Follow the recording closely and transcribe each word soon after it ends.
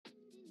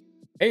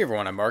Hey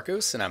everyone, I'm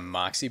Marcos, and I'm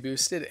Moxie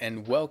Boosted,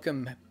 and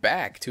welcome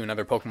back to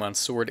another Pokemon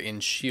Sword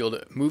and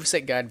Shield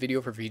moveset guide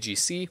video for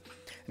VGC.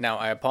 Now,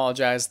 I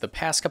apologize, the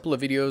past couple of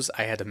videos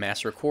I had to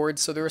mass record,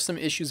 so there were some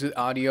issues with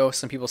audio.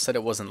 Some people said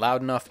it wasn't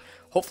loud enough.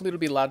 Hopefully it'll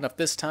be loud enough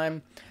this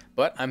time,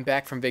 but I'm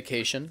back from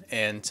vacation,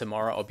 and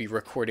tomorrow I'll be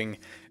recording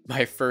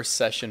my first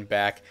session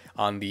back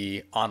on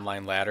the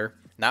online ladder.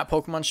 Not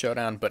Pokemon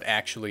Showdown, but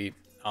actually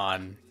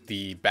on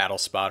the Battle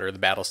Spot or the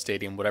Battle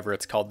Stadium, whatever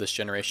it's called this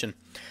generation.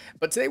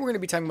 But today we're going to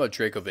be talking about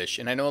Dracovish,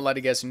 and I know a lot of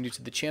you guys are new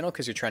to the channel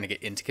because you're trying to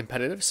get into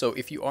competitive, so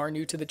if you are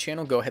new to the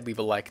channel, go ahead, leave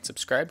a like and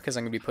subscribe because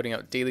I'm going to be putting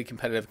out daily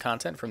competitive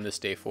content from this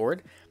day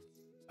forward.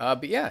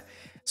 But yeah,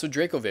 so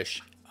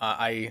Dracovish,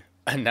 I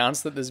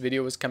announced that this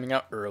video was coming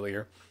out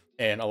earlier,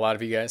 and a lot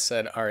of you guys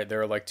said, alright,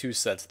 there are like two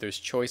sets, there's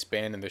Choice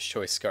Band and there's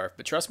Choice Scarf,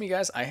 but trust me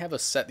guys, I have a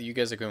set that you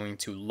guys are going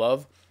to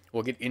love.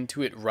 We'll get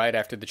into it right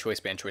after the Choice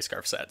Band, Choice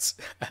Scarf sets.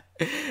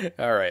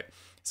 Alright,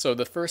 so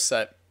the first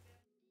set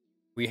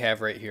we have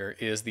right here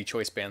is the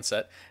Choice Band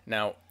set.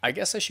 Now, I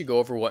guess I should go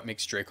over what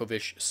makes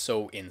Dracovish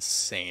so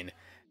insane.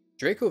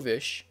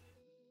 Dracovish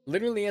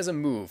literally has a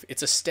move.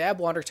 It's a stab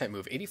water type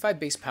move, 85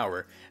 base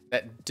power,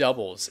 that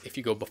doubles if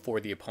you go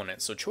before the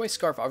opponent. So Choice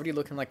Scarf already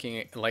looking like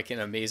an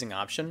amazing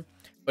option.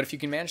 But if you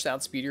can manage to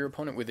outspeed your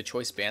opponent with the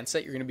Choice Band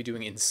set, you're going to be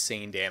doing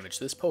insane damage.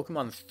 This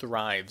Pokemon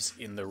thrives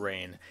in the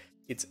rain.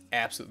 It's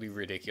absolutely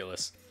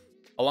ridiculous.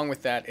 Along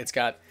with that, it's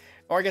got,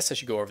 or I guess I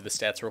should go over the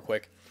stats real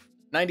quick.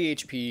 90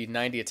 HP,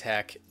 90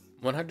 attack,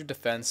 100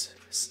 defense,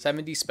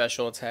 70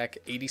 special attack,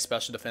 80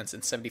 special defense,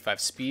 and 75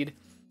 speed.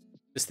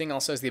 This thing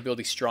also has the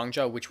ability Strong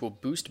Jaw, which will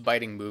boost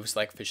biting moves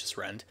like Fisheous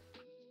Rend.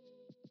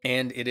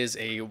 And it is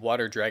a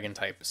water dragon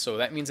type, so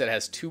that means it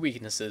has two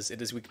weaknesses.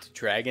 It is weak to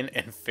dragon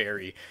and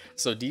fairy.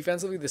 So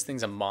defensively, this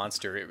thing's a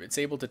monster. It's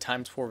able to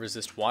 ×4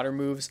 resist water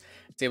moves.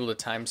 It's able to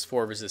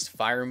 ×4 resist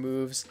fire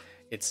moves.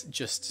 It's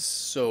just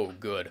so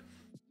good.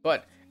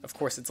 But of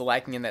course, it's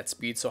lacking in that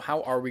speed, so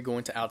how are we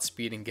going to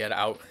outspeed and get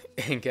out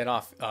and get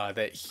off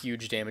that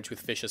huge damage with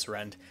Fisheous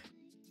Rend?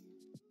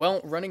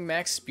 Well, running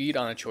max speed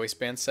on a Choice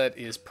Band set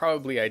is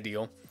probably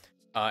ideal,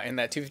 and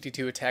that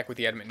 252 attack with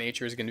the Adamant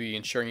Nature is going to be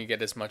ensuring you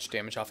get as much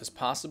damage off as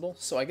possible,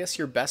 so I guess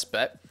your best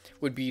bet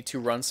would be to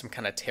run some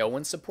kind of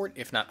Tailwind support,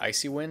 if not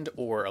Icy Wind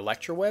or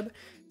Electro Web.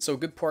 So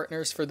good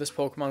partners for this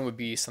Pokemon would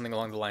be something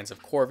along the lines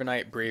of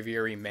Corviknight,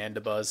 Braviary,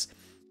 Mandibuzz.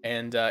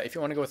 And if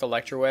you want to go with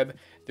Electroweb,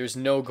 there's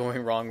no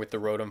going wrong with the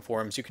Rotom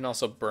forms. You can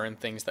also burn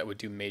things that would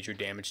do major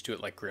damage to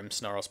it, like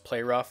Grimmsnarl's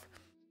Play Rough.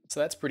 So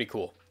that's pretty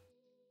cool.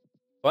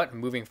 But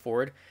moving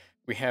forward,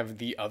 we have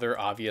the other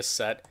obvious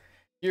set.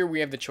 Here we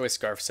have the Choice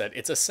Scarf set.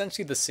 It's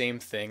essentially the same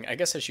thing. I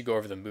guess I should go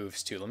over the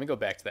moves too. Let me go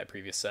back to that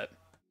previous set.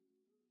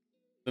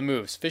 The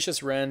moves,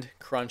 Fisheous Rend,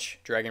 Crunch,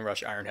 Dragon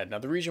Rush, Iron Head. Now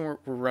the reason we're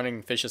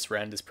running Fisheous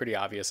Rend is pretty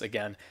obvious.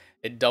 Again,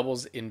 it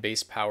doubles in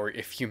base power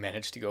if you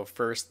manage to go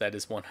first. That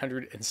is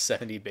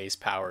 170 base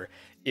power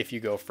if you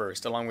go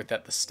first. Along with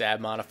that, the stab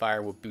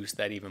modifier will boost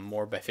that even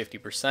more by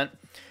 50%.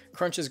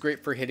 Crunch is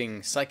great for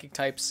hitting psychic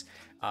types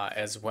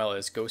as well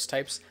as ghost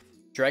types.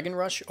 Dragon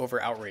Rush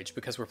over Outrage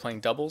because we're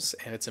playing doubles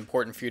and it's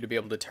important for you to be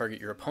able to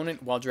target your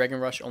opponent. While Dragon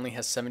Rush only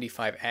has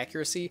 75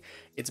 accuracy,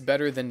 it's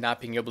better than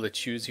not being able to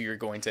choose who you're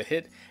going to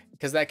hit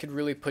because that could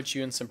really put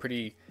you in some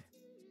pretty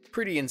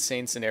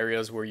insane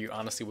scenarios where you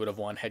honestly would have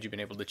won had you been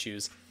able to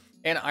choose.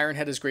 And Iron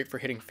Head is great for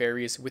hitting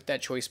fairies. With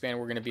that Choice Band,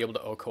 we're going to be able to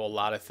OHKO a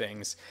lot of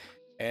things.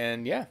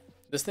 And yeah,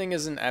 this thing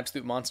is an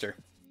absolute monster.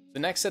 The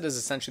next set is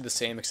essentially the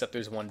same except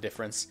there's one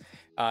difference.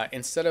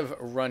 Instead of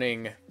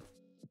running...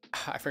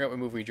 I forgot what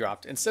move we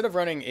dropped. Instead of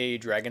running a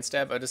Dragon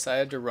Stab, I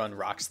decided to run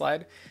Rock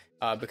Slide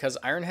because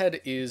Iron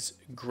Head is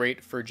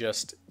great for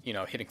just, you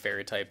know, hitting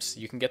fairy types.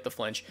 You can get the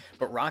flinch,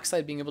 but Rock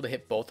Slide being able to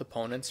hit both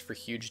opponents for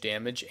huge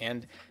damage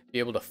and be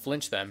able to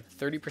flinch them,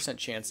 30%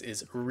 chance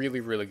is really,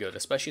 really good,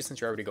 especially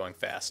since you're already going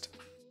fast.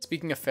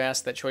 Speaking of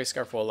fast, that Choice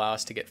Scarf will allow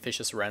us to get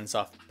Fisheous Rends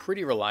off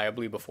pretty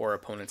reliably before our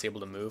opponent's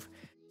able to move.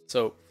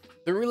 So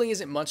there really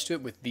isn't much to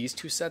it with these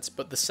two sets,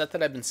 but the set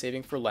that I've been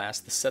saving for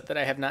last, the set that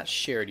I have not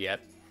shared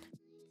yet,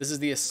 this is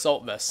the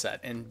Assault Vest set,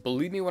 and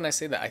believe me when I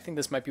say that, I think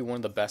this might be one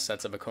of the best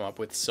sets I've come up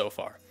with so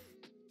far.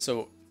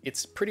 So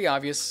it's pretty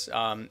obvious,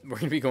 we're going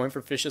to be going for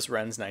Fisheous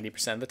Rends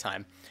 90% of the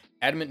time.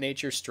 Adamant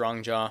Nature,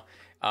 Strong Jaw,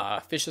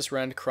 Fisheous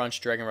Rend,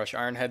 Crunch, Dragon Rush,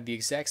 Iron Head, the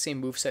exact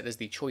same moveset as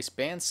the Choice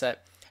Band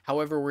set.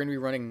 However, we're going to be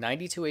running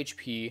 92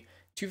 HP,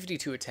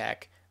 252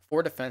 attack,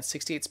 4 defense,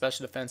 68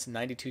 special defense, and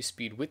 92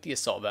 speed with the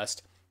Assault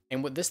Vest.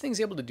 And what this thing's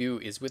able to do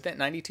is with that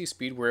 92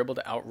 speed, we're able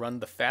to outrun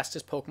the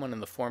fastest Pokemon in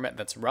the format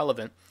that's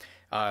relevant,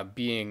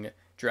 being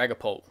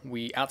Dragapult.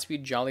 We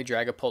outspeed Jolly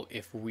Dragapult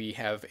if we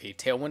have a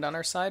Tailwind on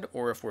our side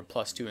or if we're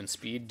 +2 in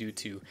speed due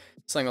to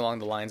something along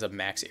the lines of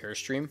max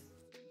Airstream.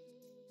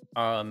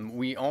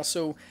 We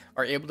also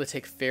are able to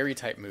take fairy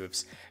type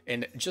moves,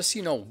 and just so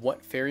you know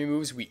what fairy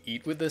moves we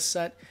eat with this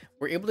set,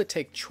 we're able to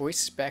take Choice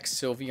Spec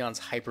Sylveon's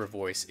Hyper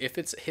Voice if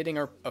it's hitting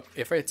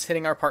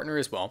our partner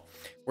as well.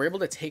 We're able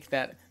to take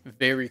that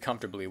very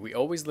comfortably. We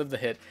always live the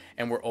hit,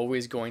 and we're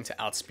always going to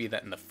outspeed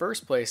that in the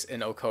first place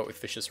and OHKO it with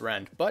Fisheous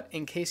Rend. But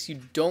in case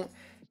you don't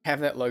have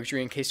that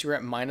luxury in case you're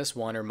at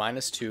 -1 or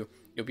 -2.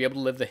 You'll be able to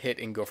live the hit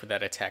and go for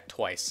that attack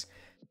twice.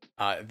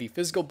 The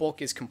physical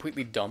bulk is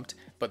completely dumped,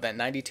 but that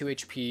 92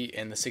 HP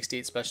and the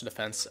 68 special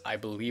defense, I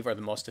believe, are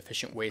the most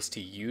efficient ways to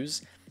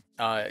use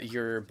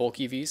your bulk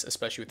EVs,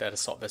 especially with that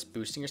assault vest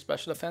boosting your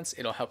special defense.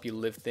 It'll help you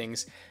live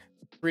things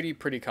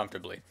pretty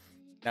comfortably.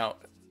 Now,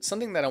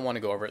 something that I want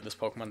to go over at this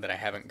Pokemon that I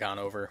haven't gone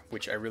over,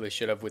 which I really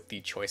should have with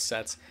the choice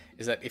sets,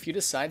 is that if you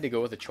decide to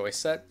go with a choice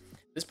set,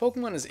 this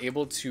Pokemon is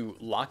able to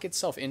lock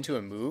itself into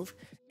a move,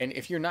 and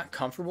if you're not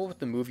comfortable with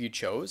the move you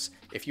chose,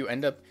 if you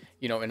end up,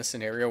 in a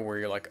scenario where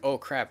you're like, oh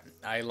crap,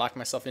 I locked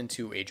myself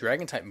into a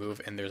Dragon type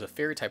move and there's a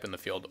Fairy type in the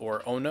field,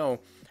 or oh no,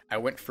 I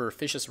went for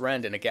Fisheous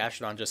Rend and a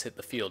Gastrodon just hit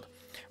the field.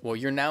 Well,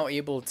 you're now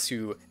able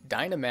to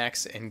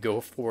Dynamax and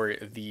go for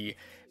the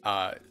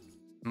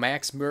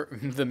max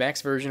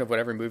version of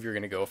whatever move you're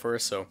going to go for.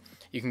 So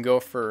you can go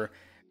for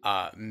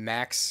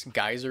Max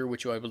Geyser,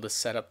 which will be able to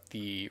set up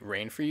the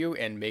rain for you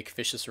and make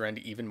Fisheous Rend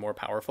even more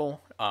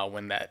powerful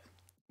when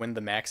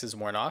the max is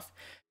worn off.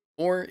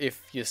 Or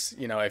if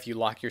you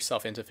lock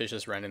yourself into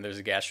Fisheous Rend and there's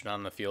a Gastrodon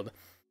on the field,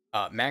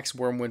 Max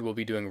Wormwood will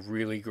be doing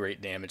really great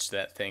damage to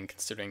that thing,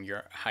 considering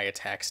your high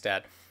attack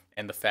stat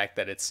and the fact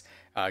that it's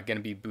going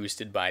to be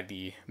boosted by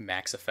the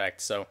max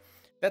effect. So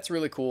that's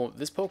really cool.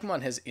 This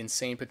Pokemon has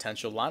insane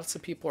potential. Lots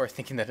of people are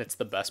thinking that it's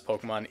the best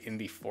Pokemon in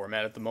the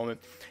format at the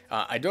moment.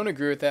 I don't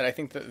agree with that. I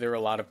think that there are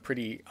a lot of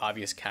pretty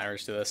obvious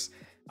counters to this.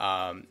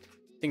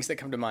 Things that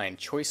come to mind.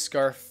 Choice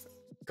Scarf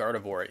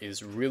Gardevoir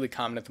is really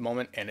common at the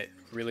moment, and it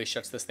really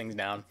shuts this thing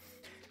down.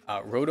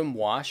 Rotom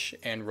Wash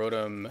and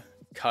Rotom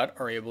Cut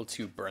are able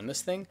to burn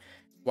this thing.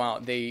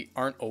 While they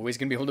aren't always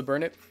going to be able to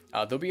burn it,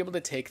 they'll be able to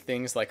take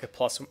things like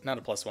not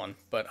a +1,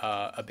 but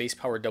a base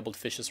power doubled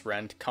Fisheous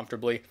Rend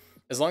comfortably,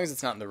 as long as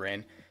it's not in the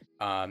rain.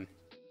 And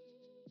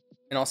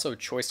also,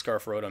 Choice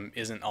Scarf Rotom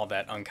isn't all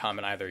that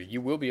uncommon either.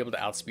 You will be able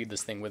to outspeed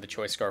this thing with a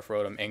Choice Scarf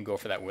Rotom and go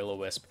for that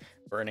Will-O-Wisp,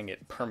 burning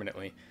it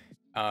permanently.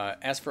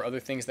 As for other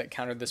things that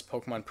countered this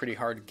Pokemon pretty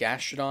hard,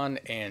 Gastrodon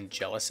and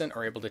Jellicent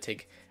are able to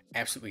take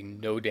absolutely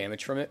no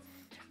damage from it.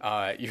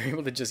 You're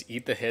able to just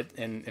eat the hit,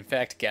 and in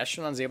fact,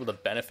 Gastrodon is able to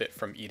benefit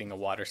from eating a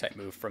Water-type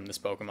move from this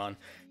Pokemon.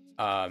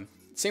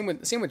 Same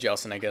with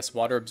Jellicent, I guess.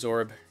 Water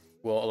Absorb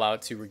will allow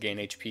it to regain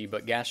HP,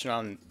 but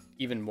Gastrodon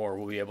even more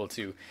will be able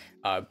to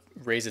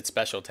raise its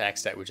special attack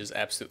stat, which is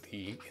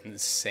absolutely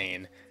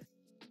insane.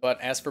 But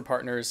as for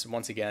partners,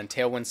 once again,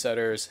 Tailwind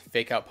Setters,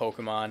 Fake Out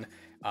Pokemon.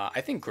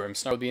 I think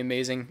Grimmsnarl would be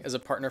amazing as a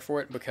partner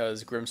for it,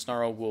 because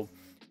Grimmsnarl will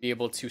be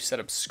able to set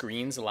up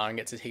screens, allowing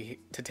it to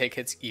take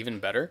hits even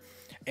better.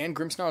 And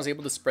Grimmsnarl is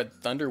able to spread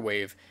Thunder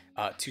Wave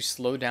to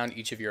slow down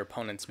each of your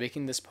opponents,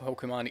 making this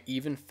Pokemon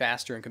even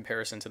faster in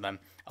comparison to them,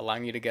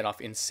 allowing you to get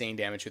off insane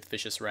damage with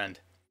Fisheous Rend.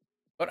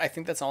 But I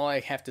think that's all I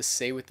have to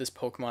say with this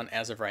Pokemon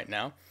as of right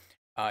now.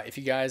 If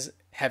you guys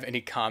have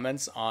any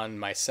comments on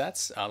my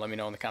sets, let me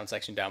know in the comment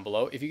section down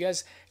below. If you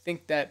guys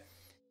think that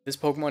this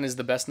Pokemon is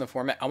the best in the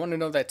format, I want to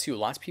know that too.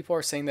 Lots of people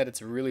are saying that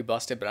it's really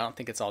busted, but I don't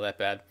think it's all that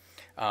bad.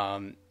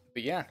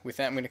 But yeah, with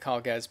that, I'm going to call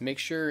it, guys. Make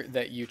sure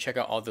that you check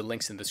out all the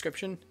links in the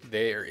description.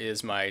 There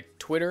is my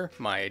Twitter,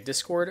 my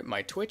Discord,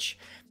 my Twitch,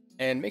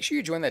 and make sure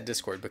you join that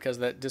Discord, because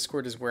that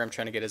Discord is where I'm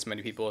trying to get as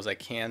many people as I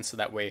can, so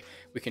that way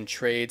we can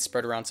trade,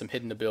 spread around some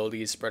hidden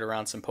abilities, spread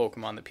around some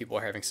Pokemon that people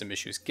are having some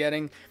issues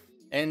getting,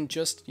 and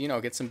just,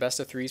 get some best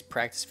of threes,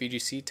 practice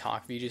VGC,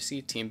 talk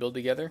VGC, team build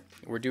together.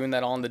 We're doing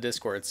that all in the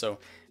Discord, so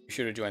be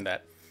sure to join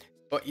that.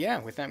 But yeah,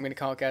 with that, I'm going to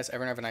call it, guys.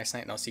 Everyone have a nice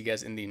night, and I'll see you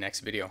guys in the next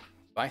video.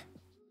 Bye.